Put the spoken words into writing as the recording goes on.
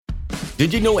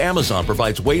Did you know Amazon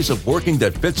provides ways of working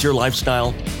that fits your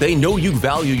lifestyle? They know you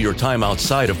value your time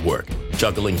outside of work,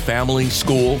 juggling family,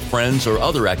 school, friends, or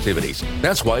other activities.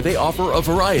 That's why they offer a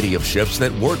variety of shifts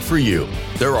that work for you.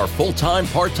 There are full-time,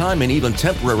 part-time, and even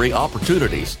temporary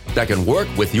opportunities that can work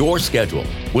with your schedule,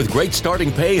 with great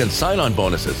starting pay and sign-on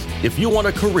bonuses. If you want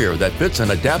a career that fits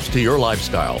and adapts to your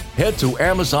lifestyle, head to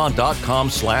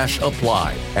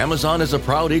Amazon.com/apply. Amazon is a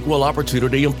proud equal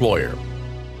opportunity employer.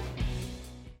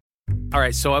 All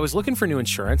right, so I was looking for new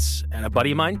insurance, and a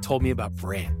buddy of mine told me about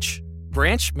Branch.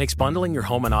 Branch makes bundling your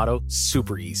home and auto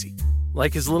super easy,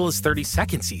 like as little as 30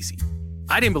 seconds easy.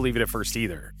 I didn't believe it at first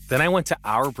either. Then I went to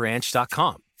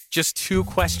ourbranch.com. Just 2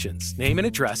 questions, name and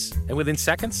address, and within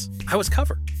seconds, I was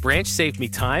covered. Branch saved me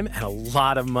time and a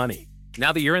lot of money.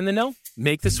 Now that you're in the know,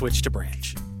 make the switch to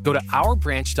Branch. Go to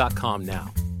ourbranch.com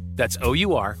now. That's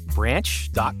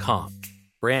ourbranch.com.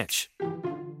 Branch.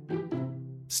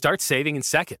 Start saving in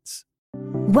seconds.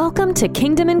 Welcome to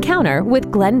Kingdom Encounter with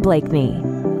Glenn Bleakney.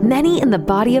 Many in the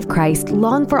body of Christ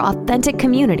long for authentic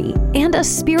community and a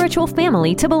spiritual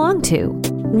family to belong to.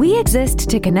 We exist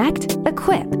to connect,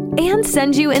 equip, and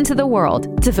send you into the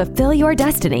world to fulfill your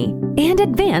destiny and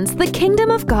advance the kingdom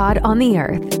of God on the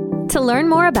earth. To learn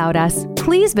more about us,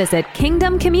 please visit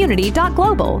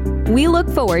kingdomcommunity.global. We look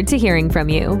forward to hearing from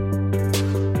you.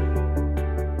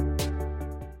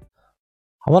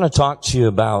 I want to talk to you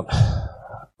about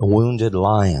wounded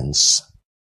lions.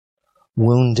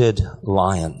 Wounded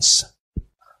lions.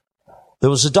 There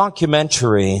was a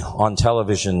documentary on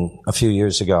television a few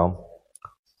years ago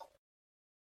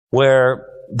where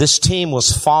this team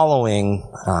was following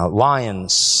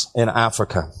lions in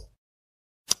Africa.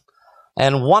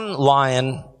 And one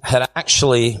lion had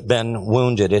actually been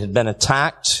wounded. It had been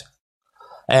attacked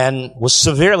and was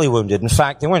severely wounded. In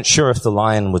fact, they weren't sure if the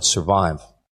lion would survive.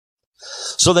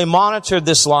 So they monitored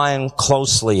this lion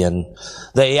closely, and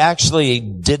they actually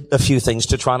did a few things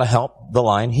to try to help the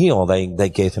lion heal. They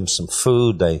gave him some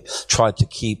food. They tried to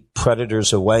keep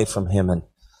predators away from him and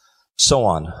so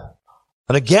on.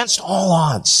 And against all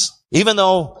odds, even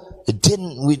though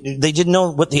they didn't know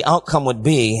what the outcome would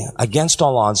be, against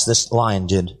all odds, this lion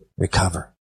did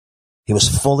recover. He was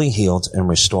fully healed and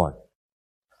restored.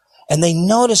 And they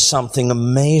noticed something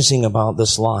amazing about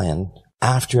this lion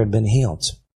after it had been healed.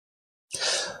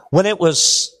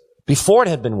 Before it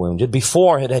had been wounded,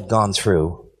 before it had gone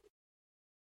through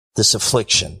this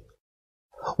affliction,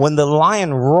 when the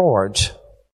lion roared,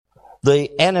 the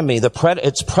enemy,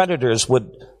 its predators would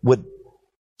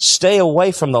stay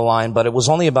away from the lion, but it was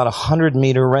only about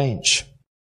 100-meter range.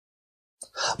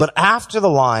 But after the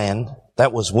lion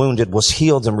that was wounded was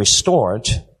healed and restored,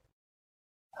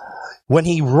 when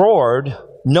he roared,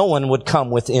 no one would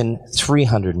come within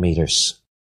 300 meters.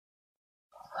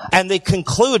 And they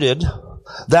concluded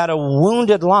that a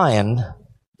wounded lion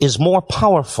is more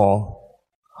powerful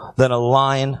than a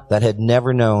lion that had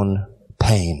never known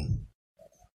pain.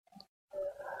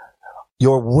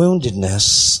 Your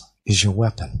woundedness is your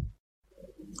weapon.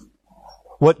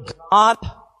 What God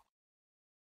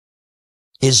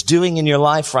is doing in your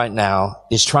life right now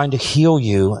is trying to heal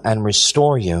you and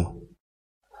restore you.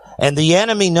 And the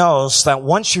enemy knows that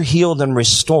once you're healed and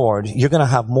restored, you're going to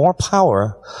have more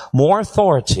power, more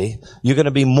authority. You're going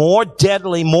to be more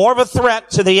deadly, more of a threat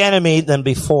to the enemy than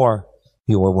before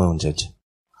you were wounded.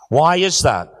 Why is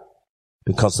that?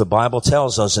 Because the Bible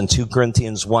tells us in 2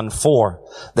 Corinthians 1:4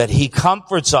 that He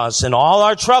comforts us in all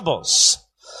our troubles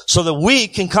so that we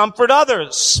can comfort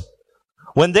others.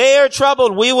 When they are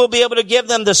troubled, we will be able to give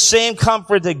them the same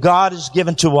comfort that God has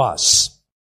given to us.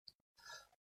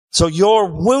 So your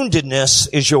woundedness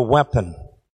is your weapon.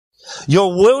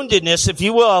 Your woundedness, if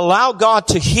you will allow God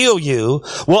to heal you,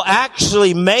 will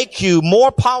actually make you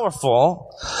more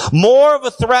powerful, more of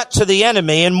a threat to the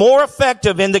enemy, and more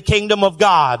effective in the kingdom of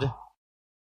God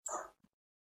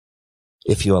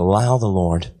if you allow the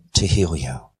Lord to heal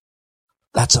you.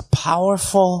 That's a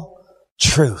powerful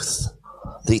truth.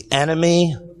 The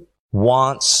enemy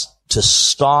wants to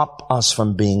stop us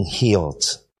from being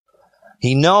healed.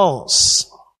 He knows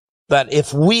that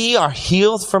if we are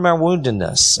healed from our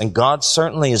woundedness, and God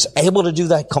certainly is able to do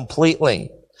that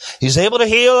completely, He's able to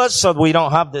heal us so that we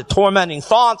don't have the tormenting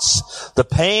thoughts. The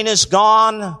pain is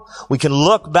gone. We can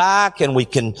look back and we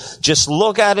can just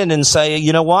look at it and say,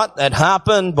 you know what? That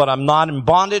happened, but I'm not in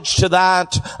bondage to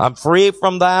that. I'm free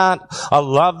from that. I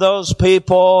love those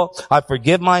people. I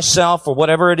forgive myself for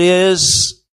whatever it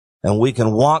is. And we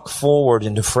can walk forward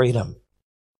into freedom.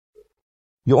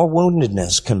 Your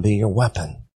woundedness can be your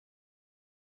weapon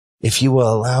if you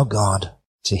will allow God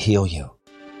to heal you.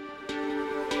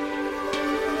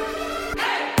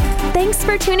 Thanks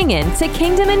for tuning in to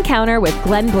Kingdom Encounter with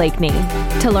Glenn Bleakney.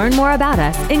 To learn more about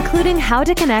us, including how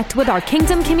to connect with our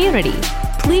Kingdom community,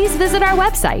 please visit our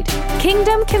website,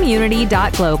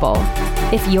 kingdomcommunity.global.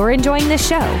 If you're enjoying this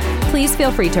show, please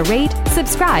feel free to rate,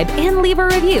 subscribe, and leave a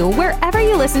review wherever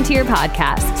you listen to your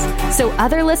podcasts, so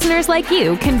other listeners like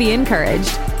you can be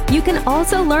encouraged. You can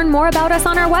also learn more about us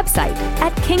on our website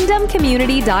at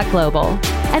kingdomcommunity.global.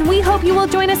 And we hope you will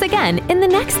join us again in the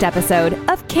next episode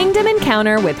of Kingdom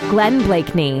Encounter with Glenn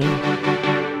Bleakney.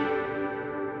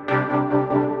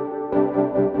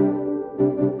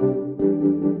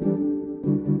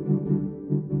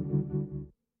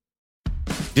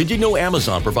 Did you know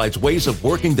Amazon provides ways of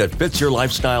working that fits your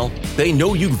lifestyle? They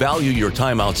know you value your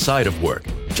time outside of work,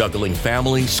 juggling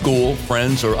family, school,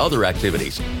 friends, or other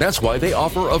activities. That's why they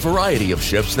offer a variety of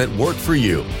shifts that work for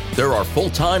you. There are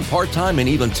full-time, part-time, and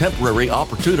even temporary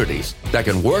opportunities that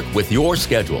can work with your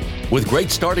schedule, with great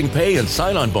starting pay and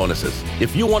sign-on bonuses.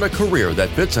 If you want a career that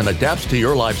fits and adapts to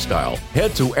your lifestyle,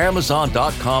 head to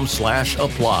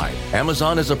amazon.com/apply.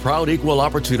 Amazon is a proud equal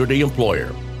opportunity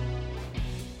employer.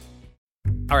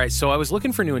 All right, so I was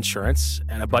looking for new insurance,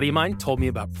 and a buddy of mine told me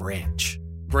about Branch.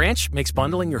 Branch makes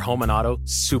bundling your home and auto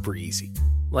super easy,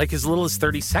 like as little as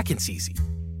 30 seconds easy.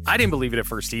 I didn't believe it at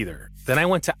first either. Then I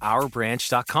went to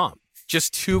ourbranch.com.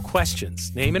 Just 2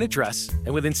 questions, name and address,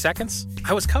 and within seconds,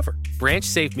 I was covered. Branch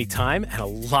saved me time and a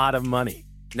lot of money.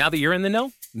 Now that you're in the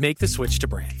know, make the switch to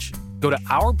Branch. Go to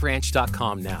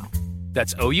ourbranch.com now.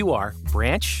 That's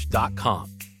ourbranch.com.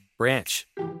 Branch.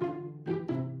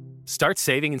 Start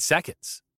saving in seconds.